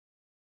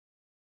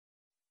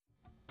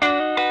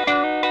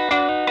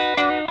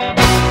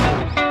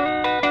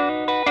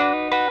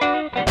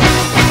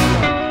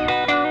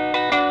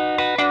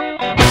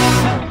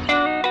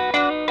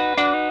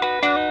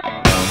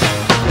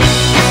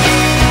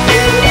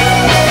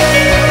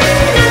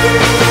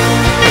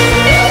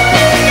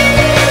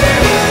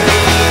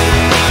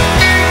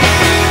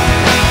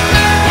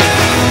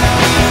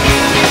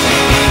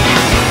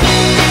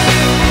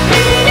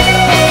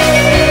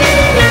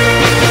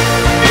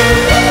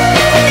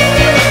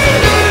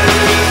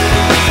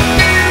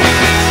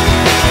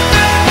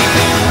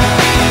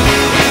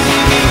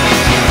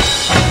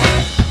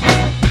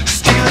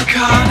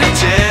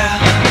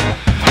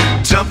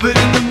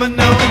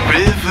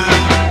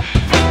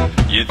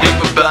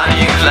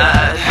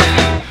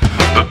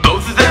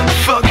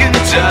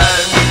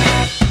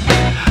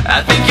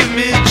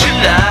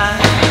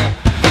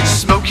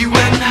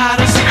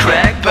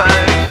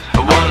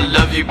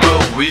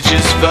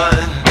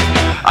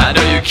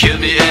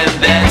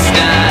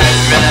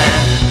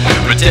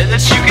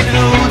that you can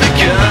hold a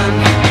gun,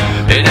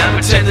 and I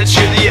pretend that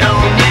you're the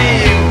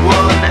only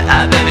one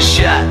I've ever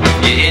shot.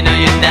 You know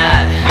you're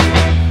not.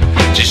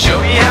 Just show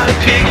me how to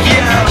pick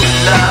your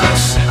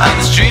locks. On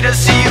the street I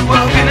see you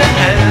walking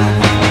ahead.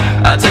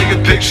 I'll take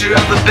a picture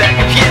of the back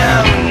of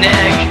your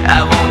neck.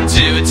 I won't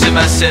do it to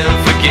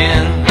myself